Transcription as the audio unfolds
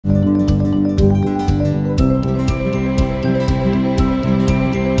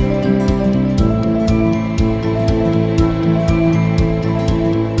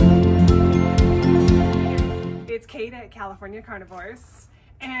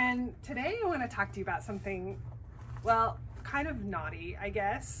And today I want to talk to you about something, well, kind of naughty, I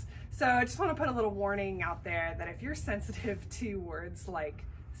guess. So I just want to put a little warning out there that if you're sensitive to words like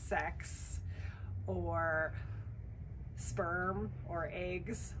sex or sperm or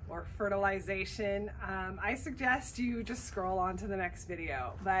eggs or fertilization, I suggest you just scroll on to the next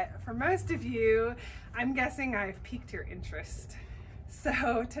video. But for most of you, I'm guessing I've piqued your interest.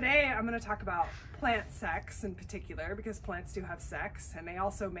 So today I'm going to talk about plant sex in particular, because plants do have sex and they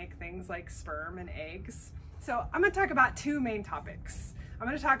also make things like sperm and eggs. So I'm going to talk about two main topics. I'm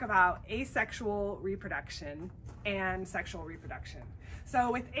going to talk about asexual reproduction and sexual reproduction. So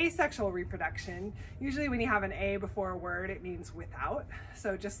with asexual reproduction, usually when you have an A before a word, it means without.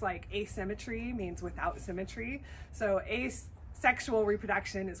 So just like asymmetry means without symmetry. So asexual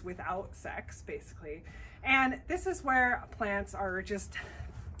reproduction is without sex, basically. And this is where plants are just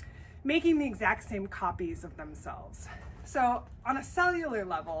making the exact same copies of themselves. So on a cellular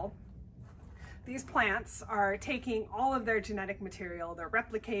level, these plants are taking all of their genetic material, they're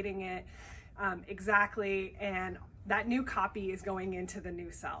replicating it exactly, and that new copy is going into the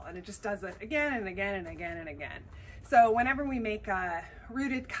new cell, and it just does it again and again and again and again. So whenever we make a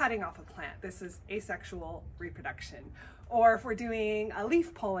rooted cutting off a plant, this is asexual reproduction. Or if we're doing a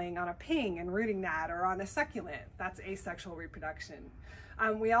leaf pulling on a ping and rooting that, or on a succulent, that's asexual reproduction.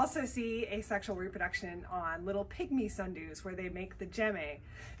 We also see asexual reproduction on little pygmy sundews where they make the gemme.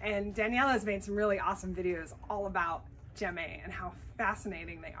 And Daniela has made some really awesome videos all about gemme and how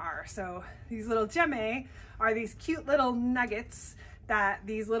fascinating they are. So these little gemme are these cute little nuggets that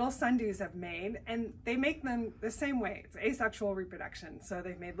these little sundews have made, and they make them the same way. It's asexual reproduction. So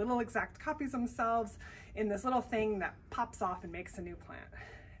they've made little exact copies of themselves in this little thing that pops off and makes a new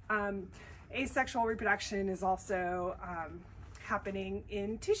plant. Asexual reproduction is also happening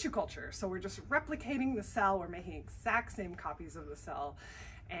in tissue culture. So we're just replicating the cell, we're making exact same copies of the cell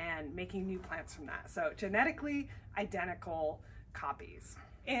and making new plants from that. So genetically identical copies.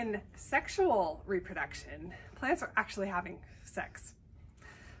 In sexual reproduction, plants are actually having sex.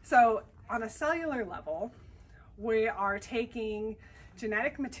 So on a cellular level, we are taking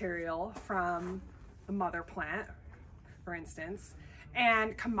genetic material from the mother plant, for instance,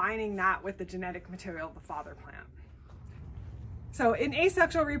 and combining that with the genetic material of the father plant. So in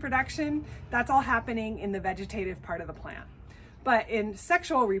asexual reproduction, that's all happening in the vegetative part of the plant. But in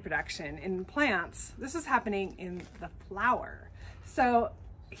sexual reproduction, in plants, this is happening in the flower. So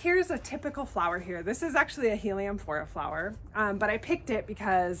here's a typical flower here. This is actually a helianthera flower, but I picked it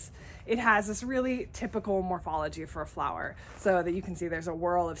because it has this really typical morphology for a flower. So that you can see there's a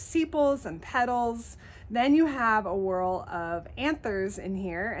whorl of sepals and petals. Then you have a whorl of anthers in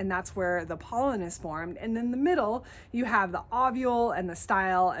here, and that's where the pollen is formed. And in the middle, you have the ovule and the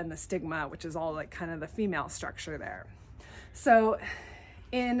style and the stigma, which is all like kind of the female structure there. So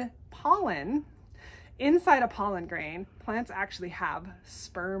in pollen, inside a pollen grain, plants actually have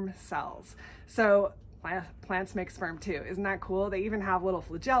sperm cells. So plants make sperm too. Isn't that cool? They even have little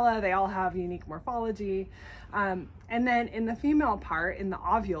flagella. They all have unique morphology. And then in the female part, in the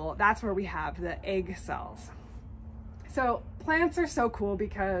ovule, that's where we have the egg cells. So plants are so cool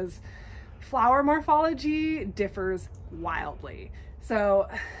because flower morphology differs wildly. So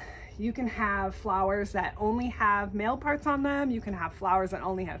you can have flowers that only have male parts on them. You can have flowers that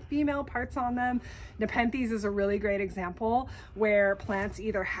only have female parts on them. Nepenthes is a really great example where plants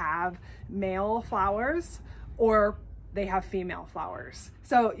either have male flowers or they have female flowers.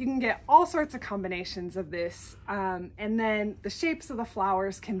 So you can get all sorts of combinations of this. And then the shapes of the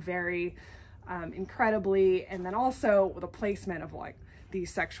flowers can vary incredibly. And then also the placement of like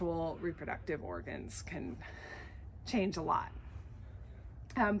these sexual reproductive organs can change a lot.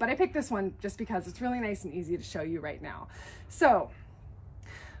 But I picked this one just because it's really nice and easy to show you right now. So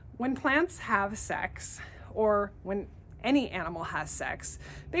when plants have sex, or when any animal has sex,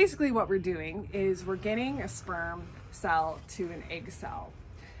 basically what we're doing is we're getting a sperm cell to an egg cell.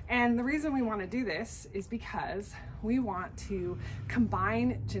 And the reason we want to do this is because we want to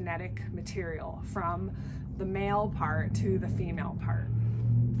combine genetic material from the male part to the female part.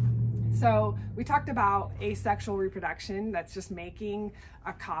 So we talked about asexual reproduction, that's just making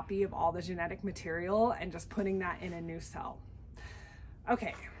a copy of all the genetic material and just putting that in a new cell.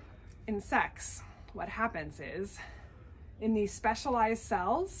 Okay, in sex, what happens is in these specialized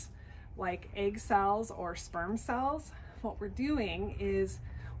cells, like egg cells or sperm cells, what we're doing is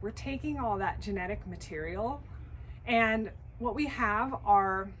we're taking all that genetic material, and what we have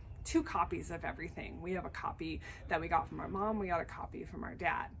are two copies of everything. We have a copy that we got from our mom, we got a copy from our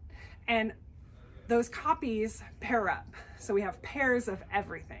dad. And those copies pair up. So we have pairs of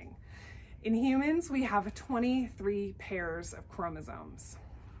everything. In humans, we have 23 pairs of chromosomes.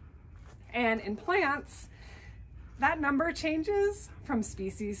 And in plants, that number changes from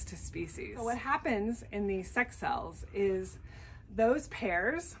species to species. So what happens in these sex cells is those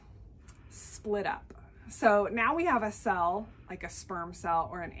pairs split up. So now we have a cell, like a sperm cell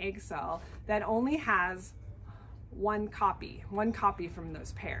or an egg cell, that only has one copy from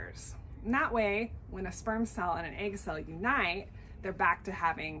those pairs. And that way, when a sperm cell and an egg cell unite, they're back to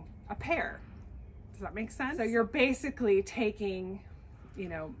having a pair. Does that make sense? So you're basically taking, you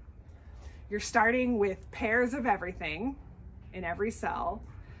know, you're starting with pairs of everything in every cell,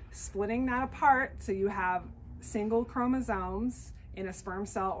 splitting that apart so you have single chromosomes in a sperm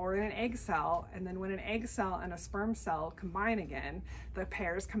cell or in an egg cell, and then when an egg cell and a sperm cell combine again, the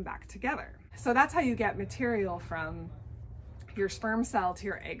pairs come back together. So that's how you get material from your sperm cell to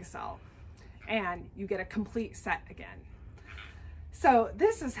your egg cell, and you get a complete set again. So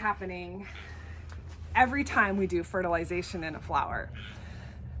this is happening every time we do fertilization in a flower.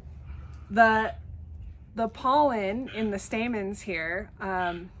 The pollen in the stamens here,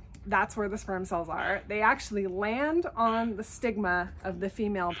 that's where the sperm cells are. They actually land on the stigma of the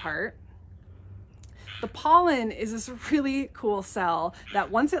female part. The pollen is this really cool cell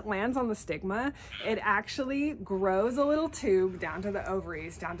that once it lands on the stigma, it actually grows a little tube down to the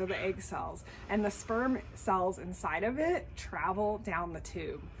ovaries, down to the egg cells, and the sperm cells inside of it travel down the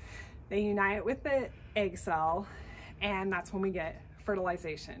tube. They unite with the egg cell, and that's when we get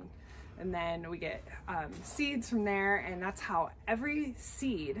fertilization. And then we get seeds from there, and that's how every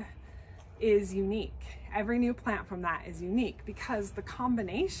seed is unique. Every new plant from that is unique because the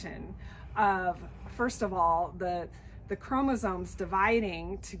combination of, first of all, the chromosomes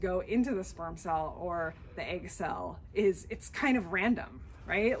dividing to go into the sperm cell or the egg cell it's kind of random,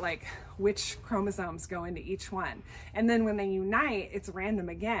 right? Like which chromosomes go into each one. And then when they unite, it's random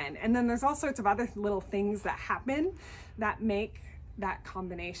again. And then there's all sorts of other little things that happen that make that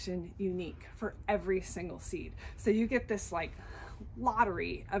combination unique for every single seed. So you get this like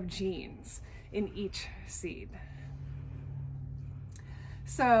lottery of genes in each seed.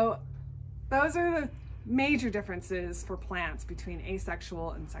 So those are the major differences for plants between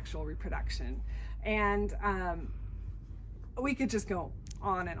asexual and sexual reproduction. And we could just go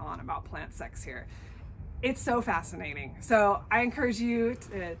on and on about plant sex here. It's so fascinating. So I encourage you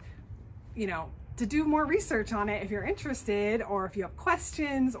to, to do more research on it if you're interested, or if you have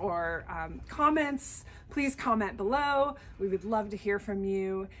questions or comments, please comment below. We would love to hear from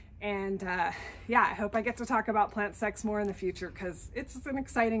you. And yeah, I hope I get to talk about plant sex more in the future because it's an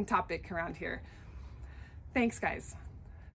exciting topic around here. Thanks, guys.